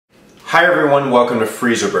Hi everyone, welcome to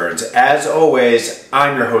Freezerburns. As always,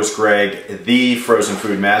 I'm your host Greg, the frozen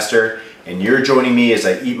food master, and you're joining me as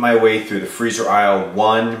I eat my way through the freezer aisle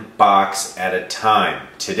one box at a time.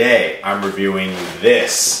 Today, I'm reviewing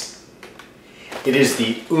this. It is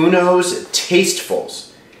the Uno's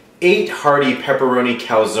Tastefulls 8 hearty pepperoni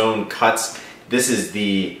calzone cuts. This is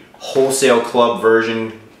the wholesale club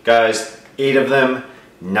version, guys. 8 of them,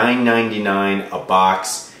 $9.99 a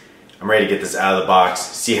box. I'm ready to get this out of the box,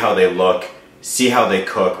 see how they look, see how they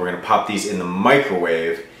cook. We're gonna pop these in the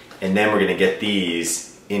microwave, and then we're gonna get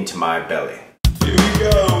these into my belly. Here we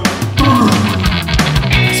go. Too cold.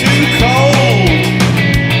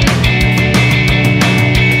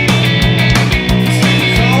 Too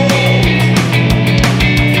cold.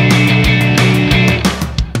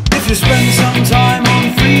 If you spend some time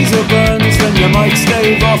on Freezerburns, then you might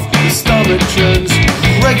stave off the stomach churns.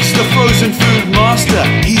 Greg's the frozen food master.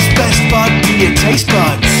 He's best bud to your taste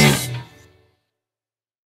buds.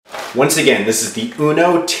 Once again, this is the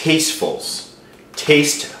Uno Tastefulls.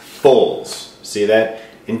 Tastefulls. See that?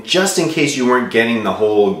 And just in case you weren't getting the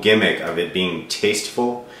whole gimmick of it being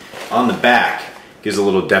tasteful, on the back gives a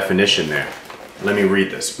little definition there. Let me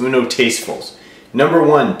read this. Uno Tastefulls. Number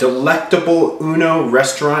 1, delectable Uno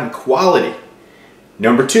restaurant quality.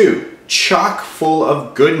 Number 2, chock full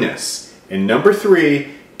of goodness. And number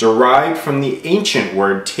 3, derived from the ancient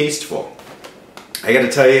word tasteful. I gotta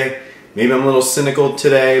tell you, maybe I'm a little cynical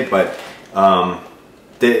today, but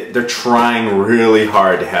they're trying really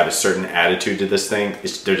hard to have a certain attitude to this thing.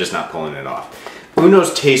 They're just not pulling it off.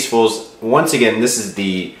 Uno's Tastefulls, once again, this is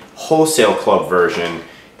the wholesale club version.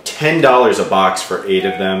 $10 a box for 8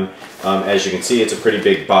 of them. As you can see, it's a pretty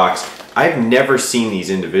big box. I've never seen these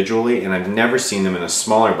individually, and I've never seen them in a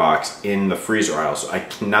smaller box in the freezer aisle, so I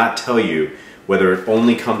cannot tell you whether it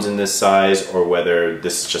only comes in this size or whether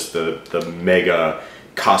this is just the mega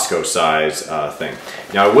Costco size thing.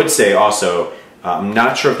 Now I would say also, I'm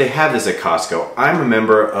not sure if they have this at Costco. I'm a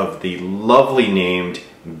member of the lovely named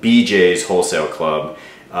BJ's Wholesale Club,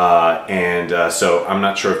 so I'm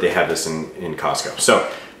not sure if they have this in Costco. So,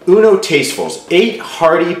 Uno Tastefulls, 8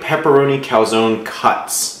 hearty pepperoni calzone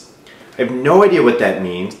cuts. I have no idea what that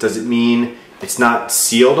means. Does it mean it's not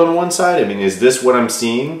sealed on one side? I mean, is this what I'm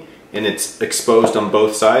seeing and it's exposed on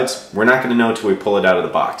both sides? We're not gonna know until we pull it out of the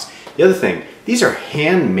box. The other thing, these are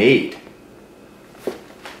handmade.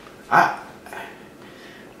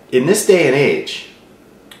 In this day and age,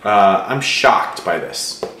 I'm shocked by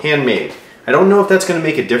this. Handmade. I don't know if that's gonna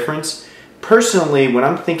make a difference. Personally, when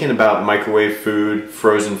I'm thinking about microwave food,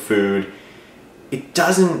 frozen food, it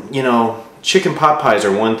doesn't, you know, chicken pot pies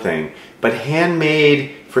are one thing, but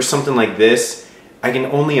handmade for something like this, I can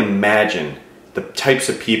only imagine the types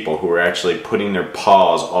of people who are actually putting their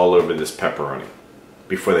paws all over this pepperoni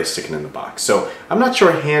before they stick it in the box. So I'm not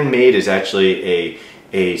sure handmade is actually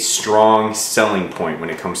a strong selling point when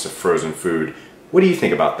it comes to frozen food. What do you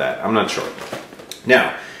think about that? I'm not sure.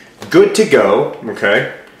 Now, good to go,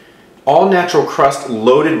 okay? All natural crust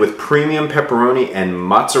loaded with premium pepperoni and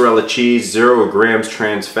mozzarella cheese, 0 grams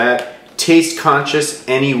trans fat. Taste conscious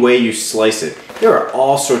any way you slice it. There are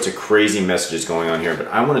all sorts of crazy messages going on here, but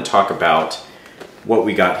I want to talk about what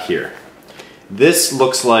we got here. This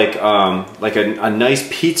looks like a nice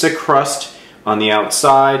pizza crust on the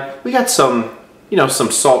outside. We got some, you know,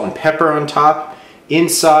 some salt and pepper on top.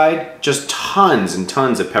 Inside, just tons and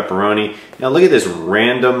tons of pepperoni. Now look at this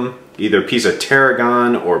random, either piece of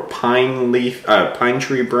tarragon or pine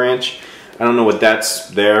tree branch. I don't know what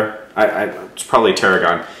that's there. It's probably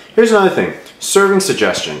tarragon. Here's another thing, serving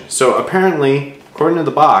suggestion. So apparently, according to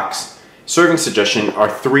the box, serving suggestion are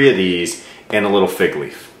 3 of these and a little fig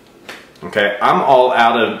leaf. Okay, I'm all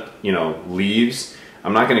out of, you know, leaves.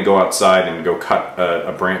 I'm not gonna go outside and go cut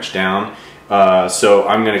a branch down. So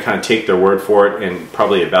I'm gonna kind of take their word for it and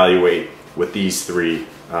probably evaluate with these 3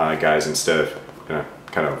 guys instead of gonna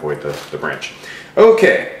kind of avoid the branch.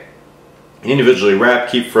 Okay, individually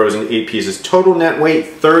wrapped, keep frozen, 8 pieces. Total net weight,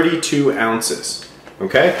 32 ounces.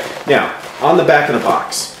 Okay, now on the back of the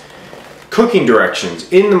box, cooking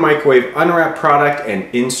directions: in the microwave, unwrap product and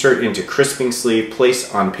insert into crisping sleeve,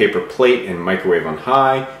 place on paper plate and microwave on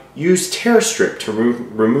high. Use tear strip to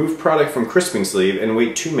remove product from crisping sleeve and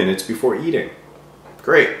wait 2 minutes before eating.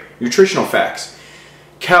 Great. Nutritional facts.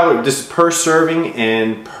 This is per serving,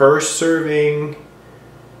 and per serving,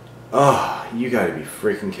 oh, you gotta be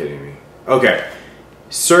freaking kidding me. Okay.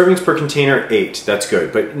 Servings per container, 8. That's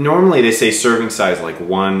good. But normally they say serving size like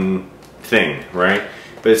one thing, right?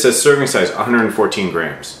 But it says serving size 114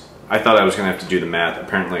 grams. I thought I was going to have to do the math.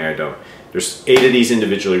 Apparently I don't. There's 8 of these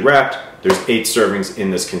individually wrapped. There's 8 servings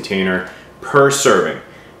in this container per serving.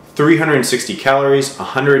 360 calories,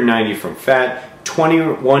 190 from fat,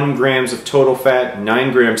 21 grams of total fat,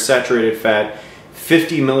 9 grams saturated fat,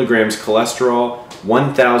 50 milligrams cholesterol,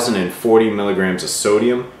 1,040 milligrams of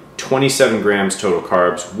sodium, 27 grams total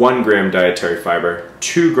carbs, 1 gram dietary fiber,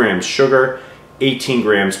 2 grams sugar, 18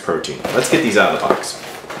 grams protein. Let's get these out of the box.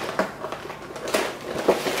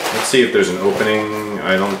 Let's see if there's an opening.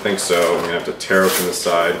 I don't think so. I'm gonna have to tear open the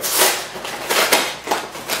side.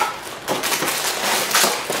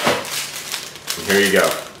 And here you go.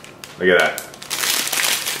 Look at that.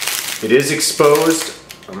 It is exposed.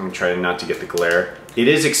 I'm gonna try not to get the glare. It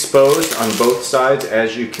is exposed on both sides,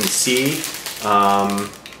 as you can see.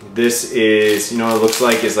 This is, you know what it looks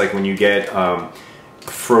like is like when you get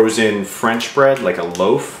frozen French bread, like a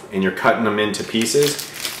loaf, and you're cutting them into pieces.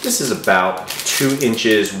 This is about 2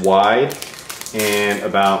 inches wide and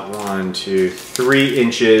about 3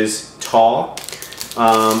 inches tall.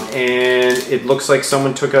 And it looks like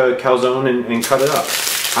someone took a calzone and cut it up.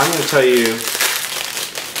 I'm gonna tell you,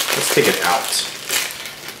 let's take it out.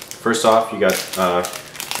 First off, you got a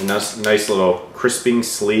nice little crisping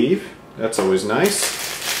sleeve. That's always nice.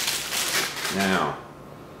 Now,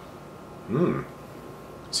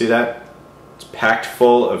 see that? It's packed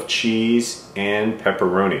full of cheese and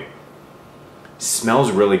pepperoni.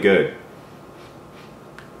 Smells really good.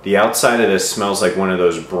 The outside of this smells like one of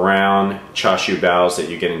those brown chashu baos that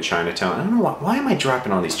you get in Chinatown. I don't know why am I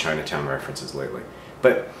dropping all these Chinatown references lately?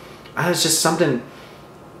 But it's just something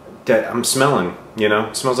that I'm smelling, you know?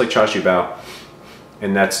 It smells like chashu bao.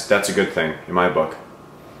 And that's a good thing in my book.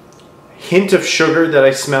 Hint of sugar that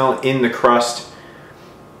I smell in the crust.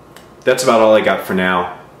 That's about all I got for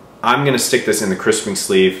now. I'm gonna stick this in the crisping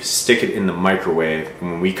sleeve, stick it in the microwave,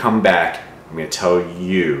 and when we come back, I'm gonna tell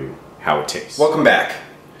you how it tastes. Welcome back.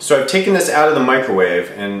 So I've taken this out of the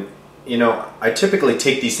microwave, and you know, I typically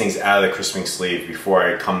take these things out of the crisping sleeve before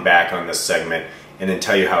I come back on this segment and then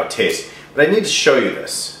tell you how it tastes. But I need to show you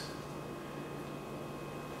this.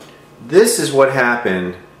 This is what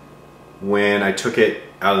happened when I took it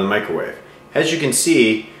out of the microwave. As you can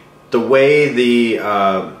see, the way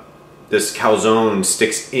this calzone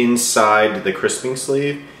sticks inside the crisping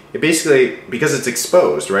sleeve, it basically, because it's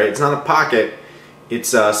exposed, right? It's not a pocket, it's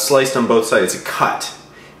sliced on both sides, it's a cut.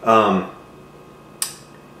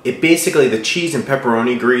 It basically, the cheese and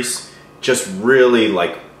pepperoni grease just really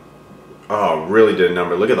like, really did a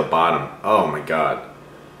number. Look at the bottom, oh my God.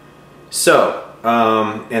 So,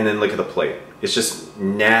 and then look at the plate. It's just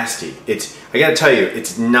nasty. I gotta tell you,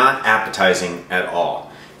 it's not appetizing at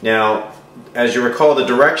all. Now, as you recall, the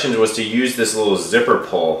directions was to use this little zipper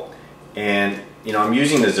pull, and you know, I'm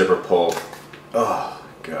using the zipper pull. Oh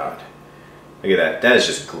God, look at that. That is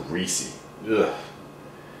just greasy. Ugh.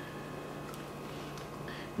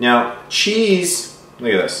 Now, cheese.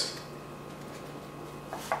 Look at this.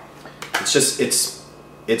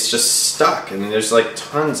 It's just stuck, and there's like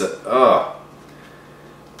tons of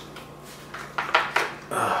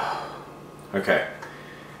Okay.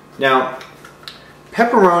 Now,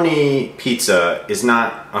 pepperoni pizza is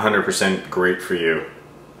not 100% great for you.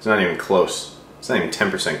 It's not even close. It's not even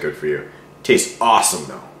 10% good for you. It tastes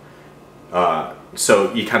awesome though.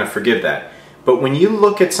 So you kind of forgive that. But when you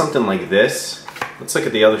look at something like this, let's look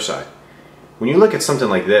at the other side. When you look at something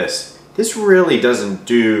like this really doesn't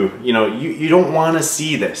do, you know, you don't want to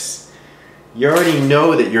see this. You already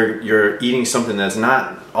know that you're eating something that's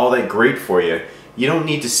not all that great for you. You don't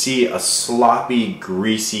need to see a sloppy,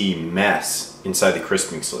 greasy mess inside the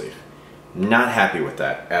crisping sleeve. Not happy with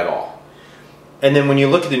that at all. And then when you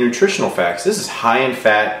look at the nutritional facts, this is high in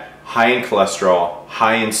fat, high in cholesterol,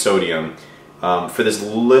 high in sodium for this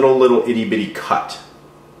little itty bitty cut.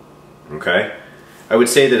 Okay? I would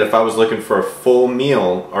say that if I was looking for a full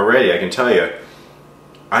meal already, I can tell you,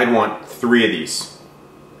 I'd want 3 of these.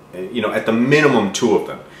 You know, at the minimum 2 of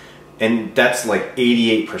them. And that's like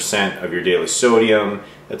 88% of your daily sodium.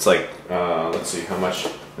 That's like, let's see, how much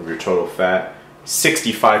of your total fat?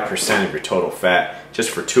 65% of your total fat just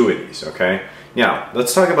for 2 of these, okay? Now,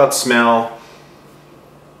 let's talk about smell.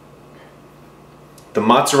 The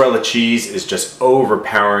mozzarella cheese is just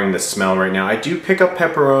overpowering the smell right now. I do pick up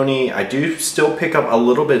pepperoni. I do still pick up a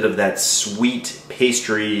little bit of that sweet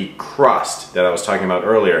pastry crust that I was talking about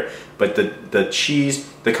earlier. But the cheese,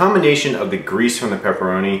 the combination of the grease from the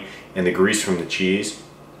pepperoni and the grease from the cheese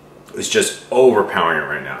is just overpowering it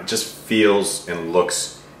right now. It just feels and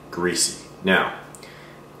looks greasy. Now,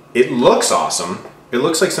 it looks awesome. It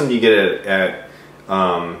looks like something you get at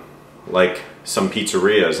like some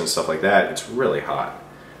pizzerias and stuff like that. It's really hot.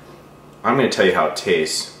 I'm going to tell you how it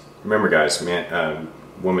tastes. Remember guys,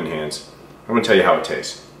 woman hands. I'm going to tell you how it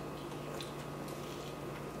tastes.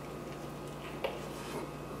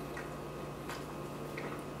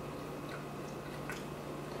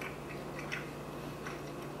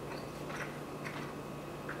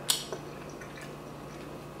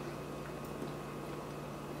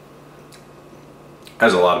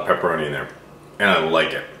 has a lot of pepperoni in there, and I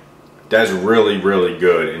like it. That's really, really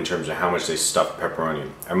good in terms of how much they stuff pepperoni.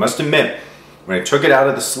 I must admit, when I took it out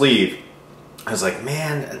of the sleeve, I was like,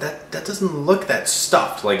 man, that doesn't look that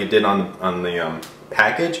stuffed like it did on the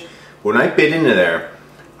package. When I bit into there,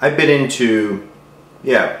 I bit into,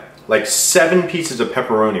 yeah, like 7 pieces of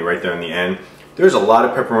pepperoni right there in the end. There's a lot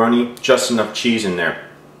of pepperoni, just enough cheese in there.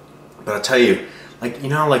 But I'll tell you, like, you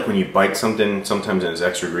know, like when you bite something, sometimes it's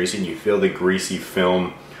extra greasy, and you feel the greasy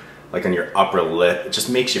film like on your upper lip. It just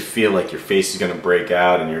makes you feel like your face is gonna break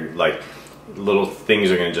out, and you're like, little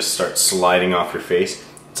things are gonna just start sliding off your face.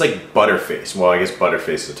 It's like butterface. Well, I guess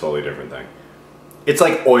butterface is a totally different thing. It's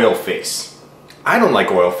like oil face. I don't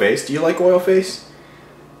like oil face. Do you like oil face?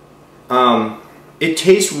 It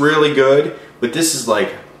tastes really good, but this is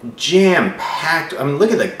like jam-packed. I mean,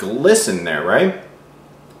 look at the glisten there, right?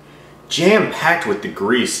 Jam-packed with the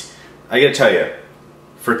grease. I gotta tell you,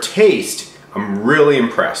 for taste, I'm really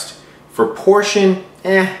impressed. For portion,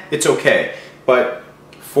 it's okay. But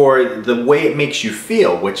for the way it makes you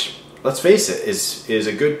feel, which, let's face it, is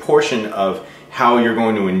a good portion of how you're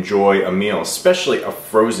going to enjoy a meal, especially a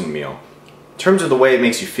frozen meal. In terms of the way it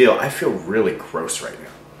makes you feel, I feel really gross right now.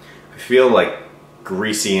 I feel like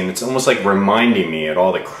greasy, and it's almost like reminding me of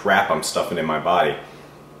all the crap I'm stuffing in my body.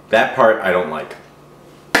 That part I don't like.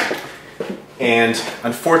 And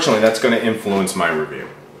unfortunately, that's going to influence my review.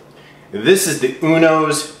 This is the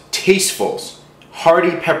Uno's Tastefulls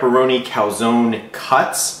Hearty Pepperoni Calzone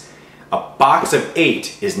Cuts. A box of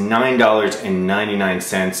 8 is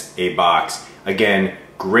 $9.99 a box. Again,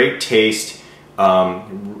 great taste.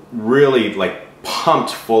 Really like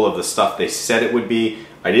pumped full of the stuff they said it would be.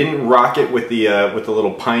 I didn't rock it with the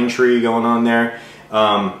little pine tree going on there,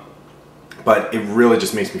 but it really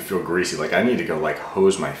just makes me feel greasy. Like I need to go like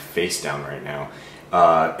hose my face down right now.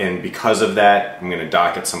 And because of that, I'm gonna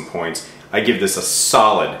dock at some points. I give this a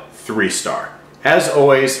solid 3-star. As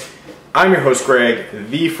always, I'm your host Greg,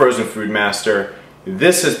 the Frozen Food Master.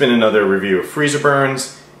 This has been another review of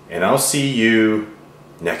Freezerburns, and I'll see you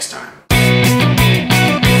next time.